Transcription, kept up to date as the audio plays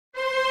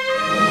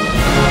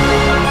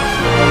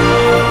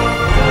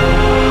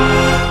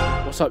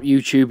What's up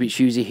YouTube, it's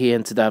Yuzi here,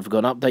 and today I've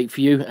got an update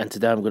for you, and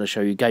today I'm going to show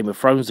you Game of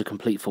Thrones, the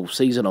complete full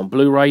season on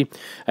Blu-ray.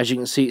 As you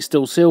can see, it's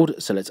still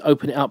sealed, so let's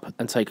open it up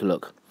and take a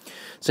look.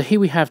 So here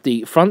we have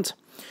the front.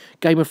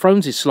 Game of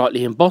Thrones is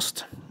slightly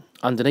embossed.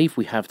 Underneath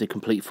we have the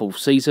complete full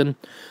season.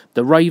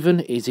 The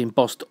Raven is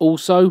embossed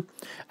also.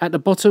 At the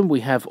bottom we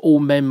have All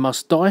Men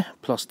Must Die,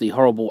 plus the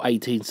horrible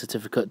 18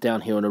 certificate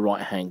down here on the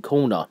right hand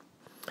corner.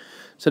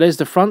 So there's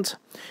the front.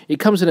 It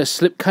comes in a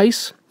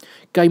slipcase.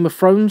 Game of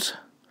Thrones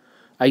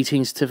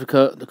 18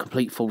 certificate, the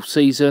complete full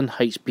season,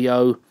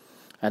 HBO,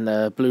 and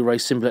the Blu-ray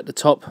symbol at the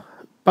top.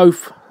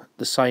 Both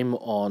the same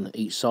on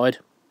each side.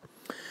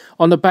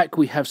 On the back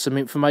we have some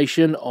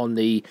information on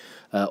the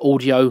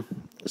audio,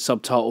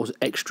 subtitles,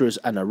 extras,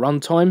 and a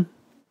runtime.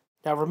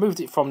 Now, I removed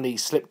it from the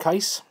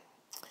slipcase.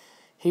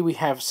 Here we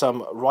have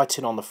some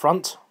writing on the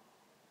front.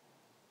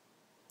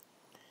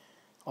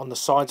 On the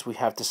sides we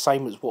have the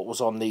same as what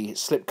was on the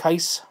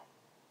slipcase.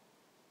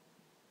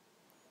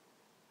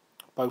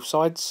 Both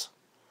sides.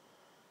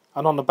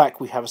 And on the back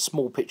we have a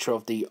small picture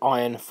of the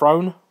Iron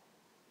Throne.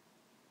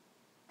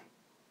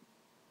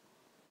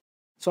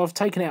 So I've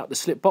taken out the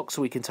slip box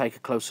so we can take a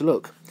closer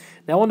look.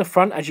 Now on the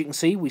front, as you can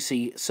see, we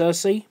see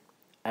Cersei,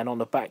 and on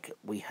the back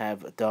we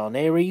have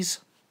Daenerys.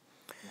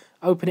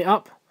 Open it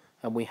up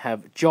and we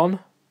have Jon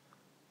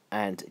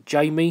and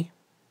Jaime.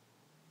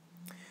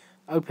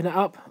 Open it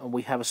up and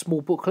we have a small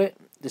booklet.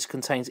 This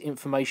contains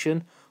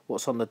information,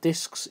 what's on the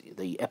discs,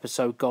 the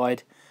episode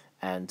guide,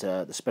 and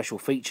the special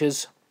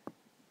features.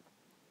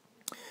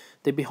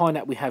 Then behind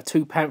that we have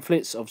two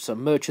pamphlets of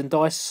some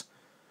merchandise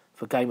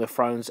for Game of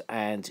Thrones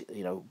and,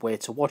 where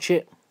to watch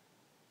it.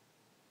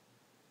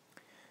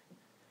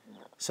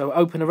 So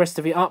open the rest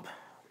of it up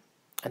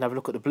and have a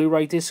look at the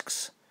Blu-ray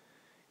discs.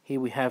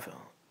 Here we have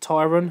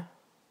Tyrion.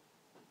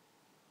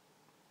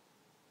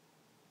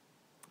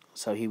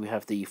 So here we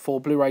have the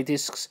 4 Blu-ray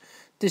discs.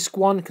 Disc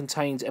 1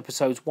 contains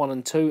episodes 1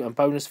 and 2 and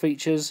bonus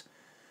features.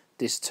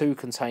 Disc 2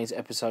 contains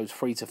episodes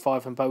 3 to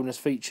 5 and bonus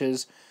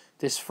features.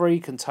 Disc 3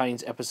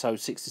 contains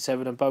episode 6 to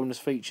 7 and bonus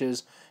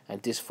features,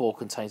 and Disc 4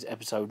 contains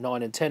episode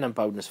 9 and 10 and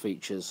bonus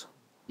features.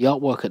 The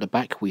artwork at the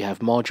back we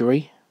have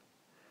Marjorie,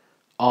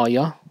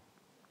 Arya,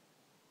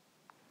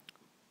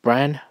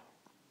 Bran,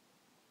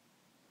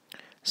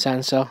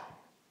 Sansa,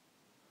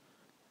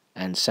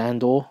 and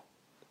Sandor.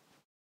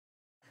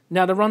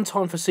 Now the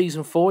runtime for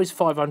Season 4 is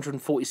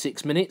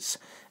 546 minutes,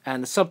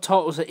 and the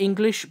subtitles are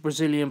English,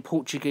 Brazilian,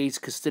 Portuguese,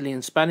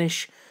 Castilian,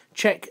 Spanish,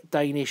 Czech,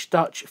 Danish,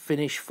 Dutch,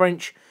 Finnish,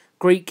 French,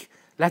 Greek,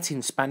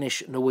 Latin,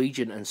 Spanish,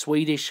 Norwegian and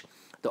Swedish.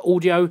 The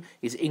audio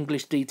is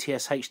English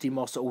DTS HD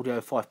Master Audio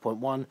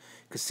 5.1,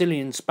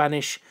 Castilian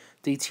Spanish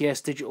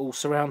DTS Digital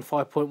Surround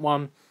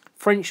 5.1,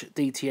 French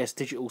DTS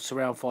Digital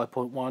Surround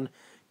 5.1,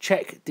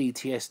 Czech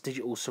DTS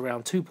Digital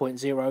Surround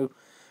 2.0,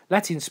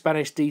 Latin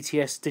Spanish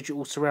DTS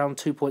Digital Surround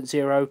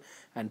 2.0,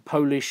 and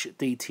Polish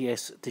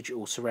DTS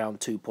Digital Surround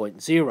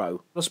 2.0.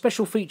 The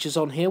special features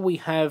on here we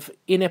have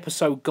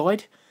in-episode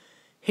guide,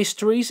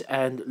 histories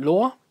and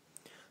lore,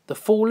 The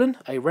Fallen,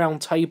 a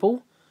round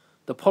table,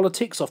 The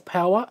Politics of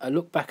Power, a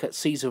look back at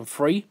Season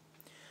 3,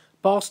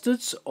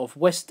 Bastards of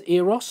West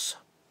Eros,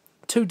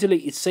 2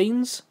 deleted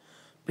scenes,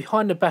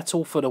 Behind the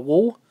Battle for the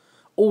Wall,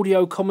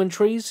 audio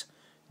commentaries,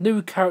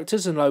 new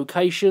characters and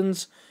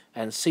locations,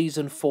 and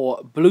Season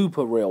 4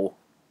 blooper reel.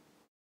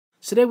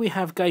 So there we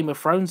have Game of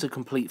Thrones, a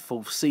complete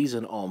full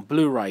season on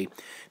Blu-ray.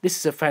 This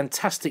is a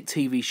fantastic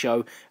TV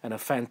show and a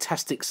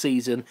fantastic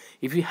season.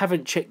 If you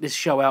haven't checked this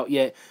show out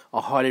yet,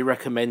 I highly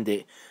recommend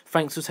it.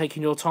 Thanks for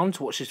taking your time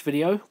to watch this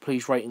video.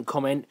 Please rate and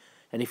comment.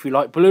 And if you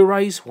like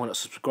Blu-rays, why not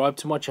subscribe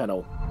to my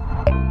channel.